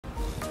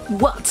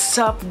What's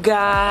up,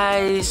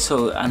 guys?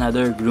 So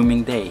another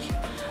grooming day.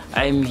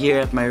 I'm here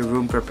at my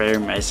room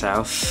preparing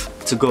myself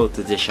to go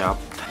to the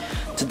shop.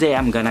 Today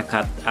I'm gonna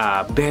cut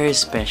a very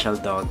special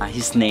dog.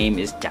 His name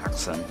is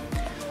Jackson.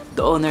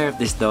 The owner of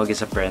this dog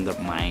is a friend of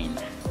mine.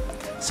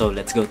 So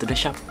let's go to the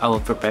shop. I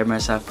will prepare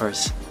myself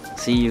first.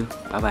 See you.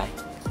 Bye bye.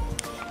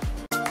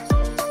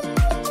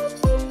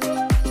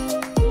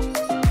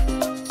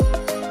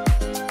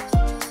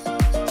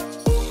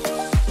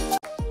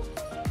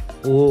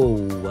 Oh,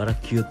 what a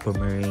cute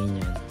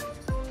Pomeranian.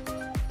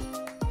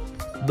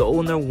 The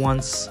owner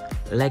wants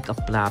like a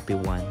floppy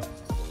one.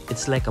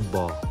 It's like a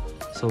ball.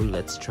 So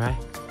let's try.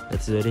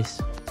 Let's do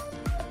this.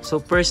 So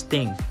first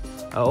thing,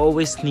 I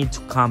always need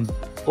to comb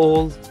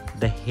all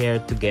the hair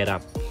to get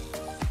up.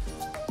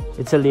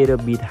 It's a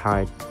little bit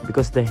hard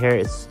because the hair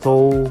is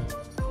so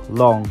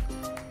long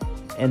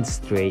and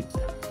straight.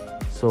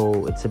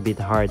 So it's a bit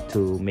hard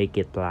to make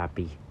it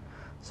floppy.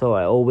 So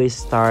I always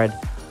start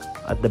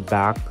at the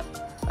back.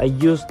 I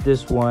use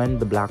this one,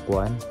 the black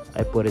one.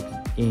 I put it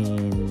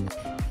in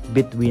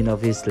between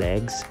of his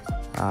legs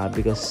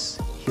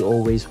because he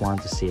always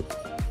wants to sit.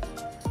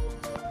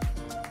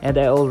 And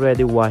I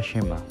already wash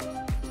him up.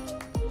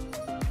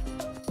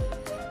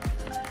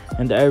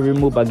 And I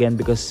remove again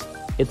because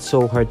it's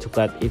so hard to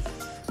cut if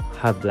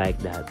have like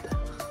that.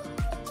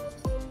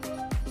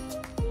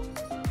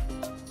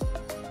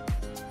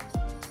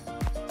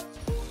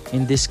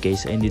 In this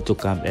case, I need to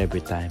comb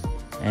every time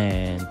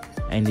and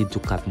I need to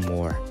cut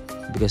more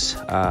because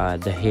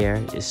the hair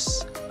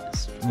is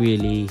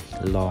really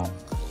long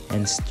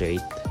and straight.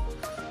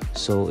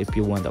 So if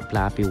you want a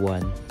floppy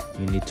one,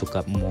 you need to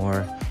cut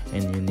more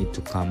and you need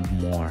to comb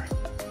more.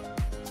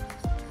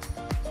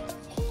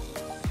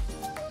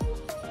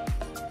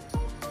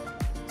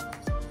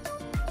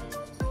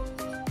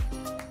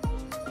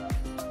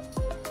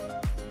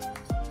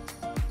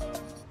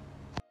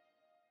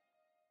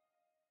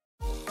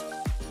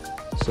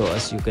 So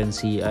as you can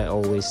see, I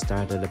always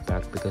start at the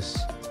back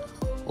because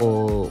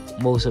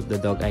most of the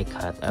dog I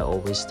cut, I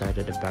always start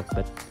at the back,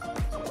 but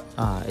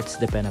it's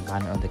dependent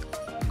on the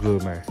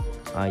groomer.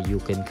 You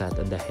can cut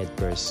on the head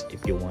first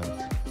if you want.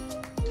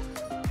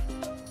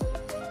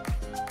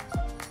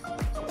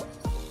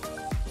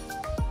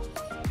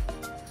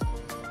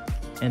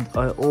 And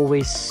I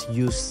always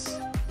use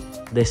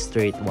the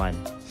straight one.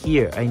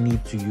 Here, I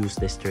need to use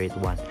the straight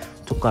one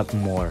to cut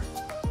more.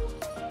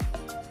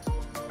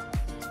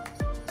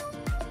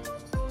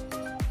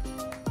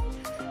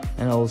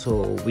 And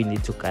also, we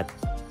need to cut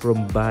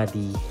from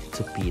body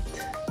to feet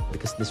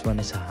because this one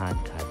is a hand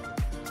cut,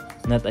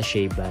 not a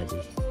shave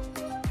body.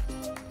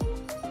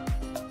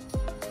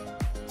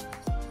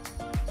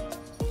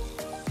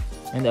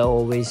 And I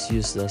always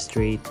use the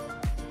straight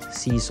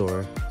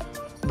scissor,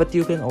 but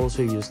you can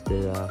also use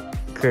the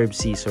curved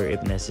scissor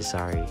if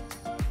necessary.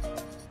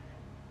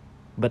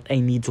 But I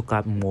need to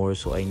cut more,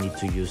 so I need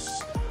to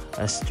use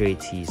a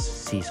straight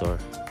scissor.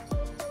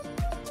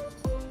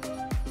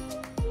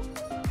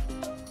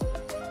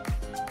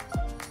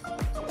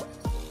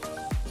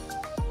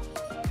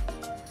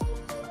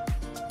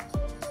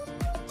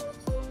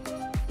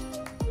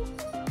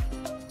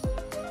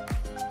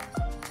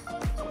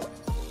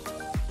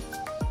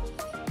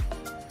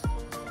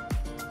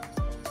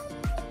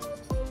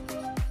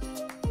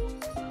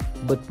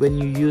 But when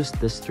you use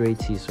the straight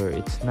scissor,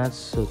 it's not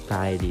so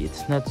tidy,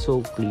 it's not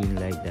so clean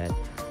like that.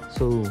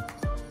 So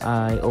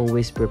I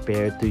always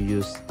prepare to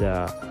use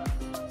the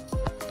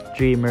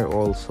trimmer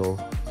also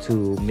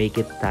to make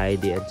it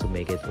tidy and to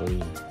make it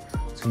clean,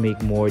 to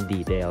make more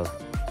detail.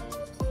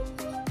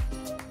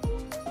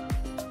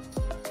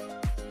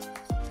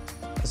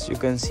 As you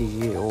can see,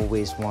 he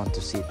always want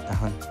to sit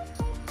down.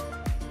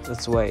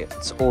 That's why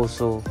it's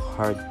also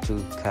hard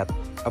to cut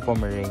a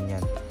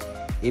Pomeranian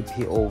if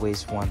he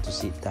always want to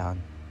sit down.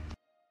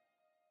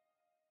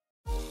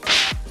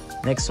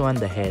 Next one,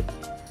 the head.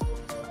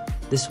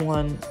 This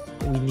one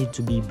we need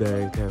to be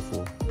very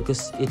careful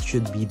because it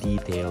should be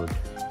detailed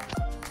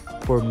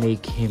for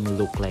make him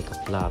look like a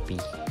floppy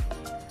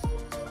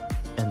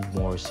and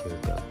more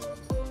circle.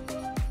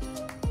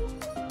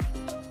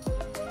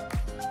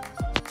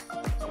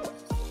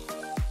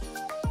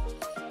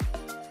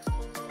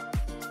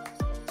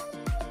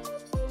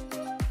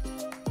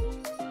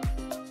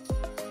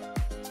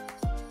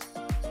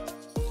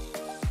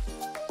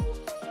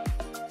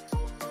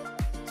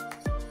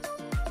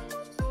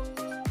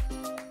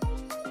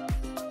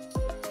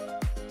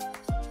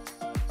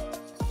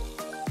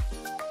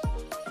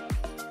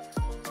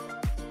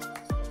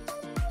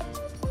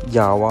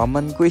 Yawa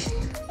man ko eh.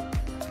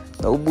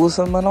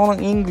 Naubusan man ako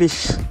ng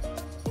English.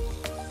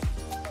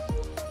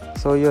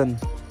 So yun.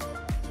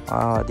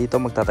 Dito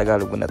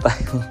magtatagalog muna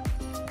tayo.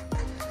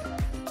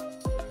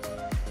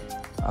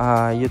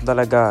 Yun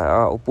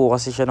talaga. Upo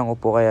kasi siya ng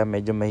upo kaya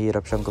medyo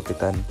mahirap siyang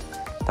gupitan.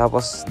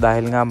 Tapos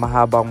dahil nga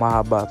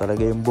mahaba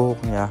talaga yung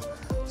buhok niya.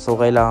 So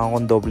kailangan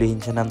kong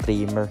doblehin siya ng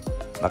trimmer.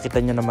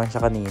 Nakita nyo naman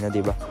siya kanina,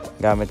 diba?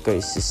 Gamit ko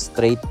is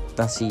straight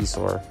na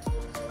scissor.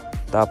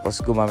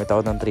 Tapos gumamit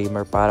ako ng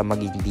trimmer para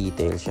maging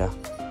detail siya.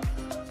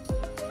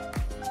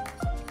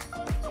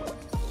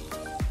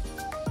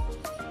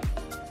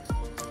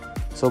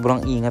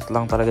 sobrang ingat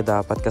lang talaga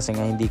dapat kasi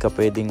nga hindi ka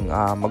pwedeng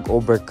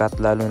mag-overcut,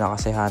 lalo na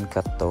kasi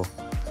handcut to.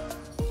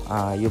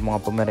 Yung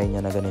mga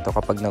Pomeranian na ganito,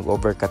 kapag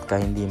nag-overcut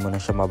ka hindi mo na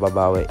siya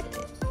mababawi.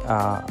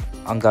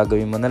 Ang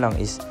gagawin mo na lang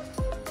is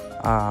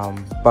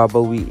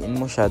babawiin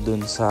mo siya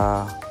dun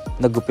sa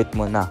nagupit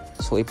mo na.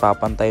 So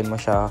ipapantayin mo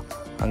siya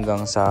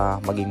hanggang sa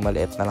maging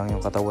maliit na lang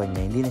yung katawan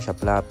niya, hindi na siya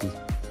floppy.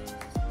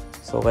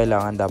 So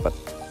kailangan dapat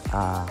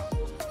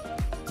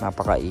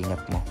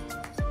napakaingat mo.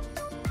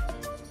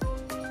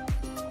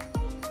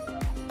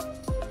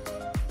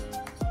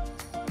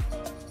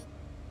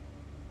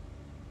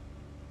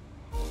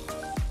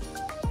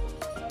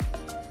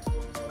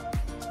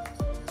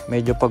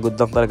 Medyo pagod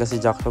lang talaga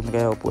si Jackson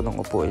kaya upo ng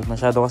upo eh.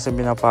 Masyado kasi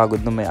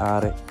pinapagod ng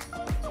may-ari.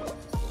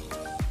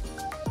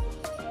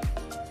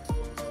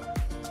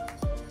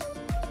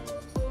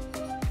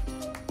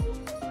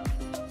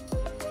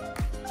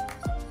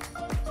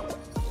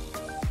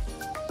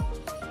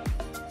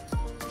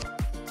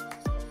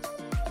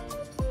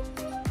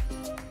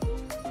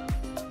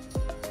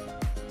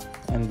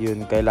 And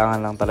yun,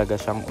 kailangan lang talaga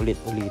siyang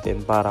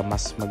ulit-ulitin para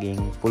mas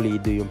maging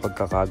pulido yung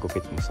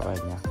pagkakagupit mo sa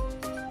kanya.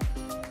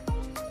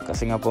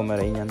 Kasi nga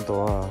Pomeranian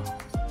to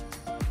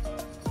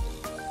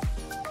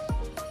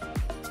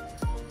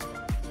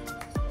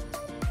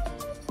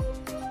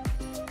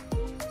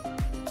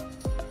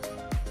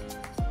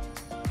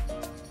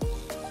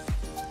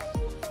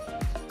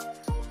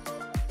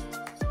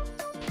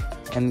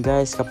And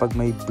guys, kapag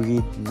may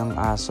breed ng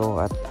aso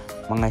at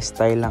mga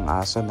style ng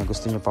aso na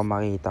gusto nyo pa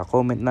makita,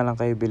 comment na lang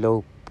kayo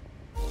below.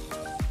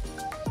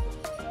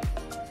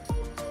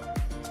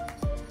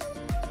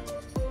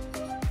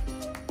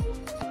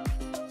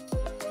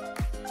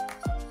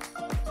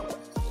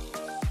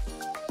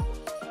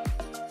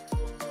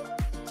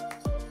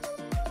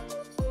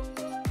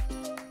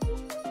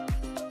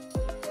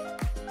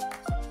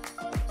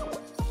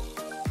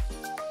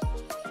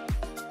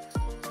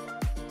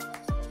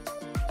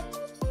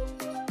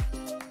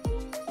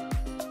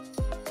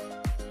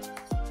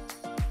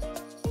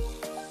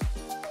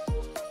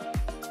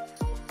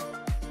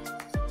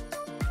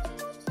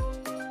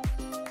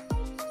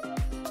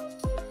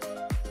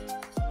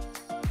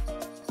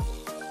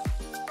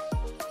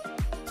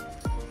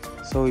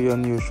 So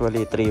yun,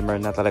 usually trimmer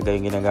na talaga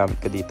yung ginagamit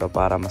ko dito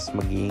para mas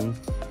maging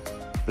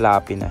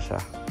floppy na siya.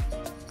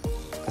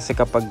 Kasi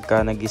kapag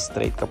ka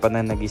nag-straight, kapag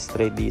na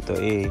nag-straight dito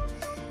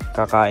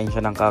kakain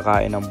siya ng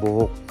kakain ng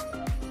buhok.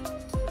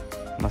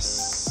 Mas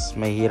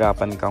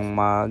mahihirapan kang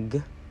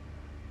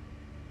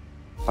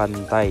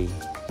pantay.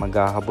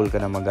 Maghahabol ka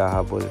na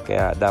maghahabol.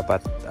 Kaya dapat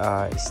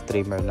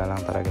trimmer na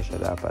lang talaga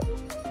siya dapat.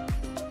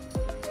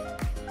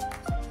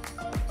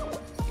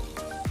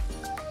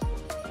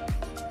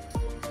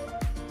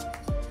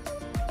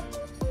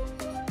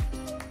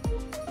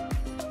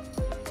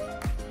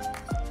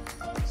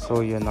 So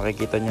yun,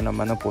 nakikita nyo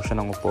naman upo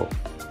siya ng upo.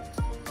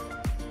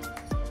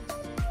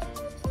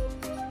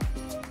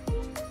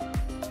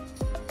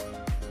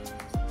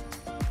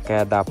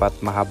 Kaya dapat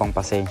mahabang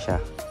pasensya.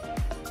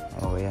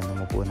 Oh yan,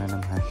 umupo na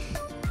naman.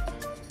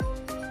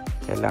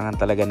 Kailangan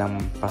talaga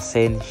ng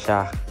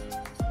pasensya.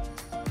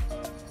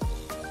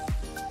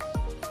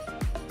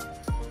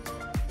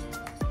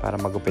 Para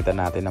magupitan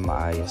natin na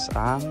maayos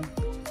ang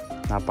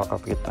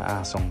napaka-cute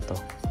na asong to.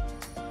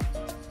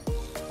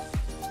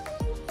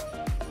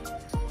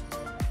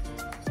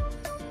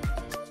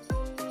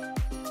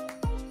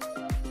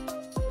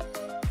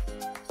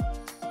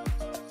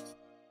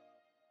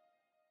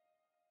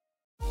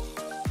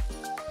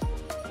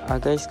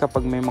 Guys,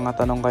 kapag may mga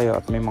tanong kayo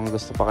at may mga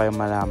gusto pa kayong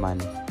malaman,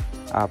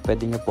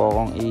 pwede nyo po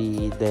akong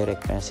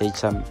i-direct message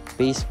sa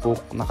Facebook.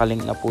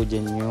 Nakalink na po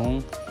dyan yung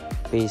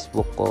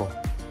Facebook ko.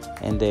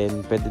 And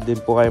then pwede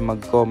din po kayo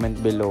mag-comment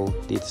below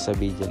dito sa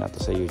video na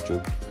to sa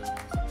YouTube.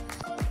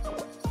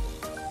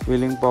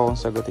 Willing po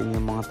akong sagutin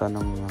yung mga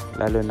tanong nyo,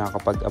 lalo na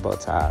kapag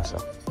about sa aso.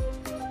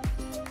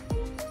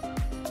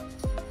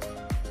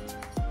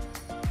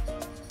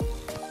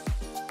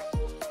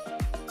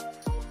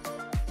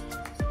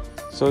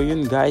 So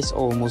yun guys,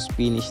 almost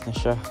finished na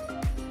siya.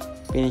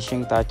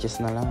 Finishing touches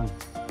na lang.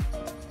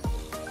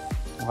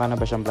 Mukha na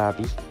ba siyang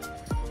floppy?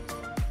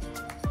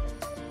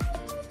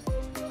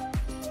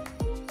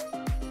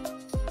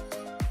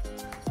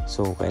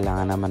 So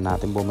kailangan naman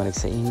natin bumalik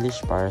sa English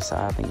para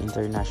sa ating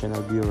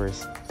international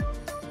viewers.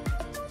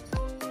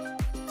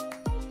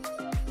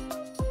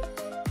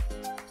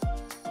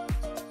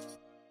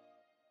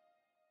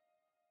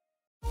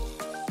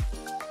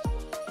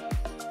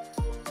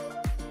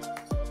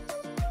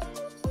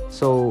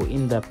 So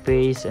in the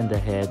face and the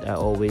head, I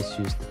always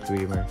use the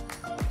trimmer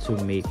to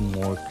make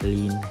more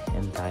clean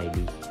and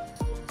tidy,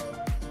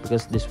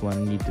 because this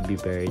one need to be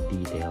very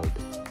detailed.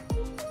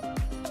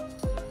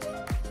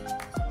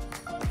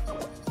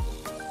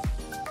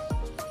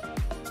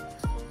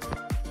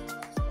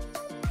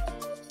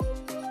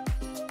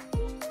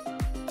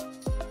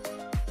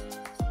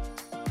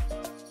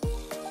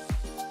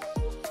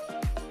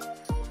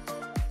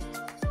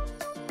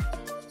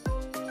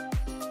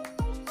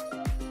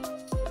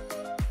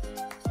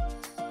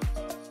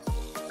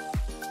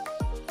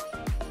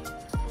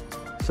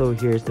 So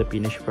here's the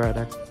finished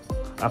product.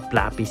 A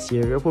fluffy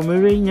serial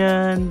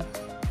Pomeranian.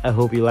 I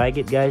hope you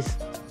like it, guys.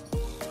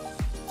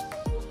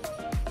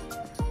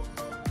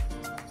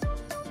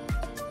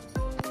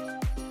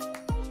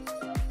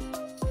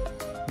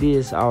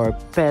 This is our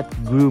pet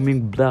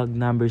grooming vlog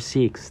number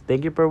 6.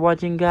 Thank you for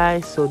watching,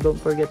 guys. So don't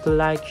forget to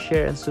like,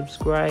 share, and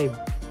subscribe.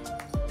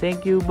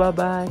 Thank you.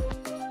 Bye-bye.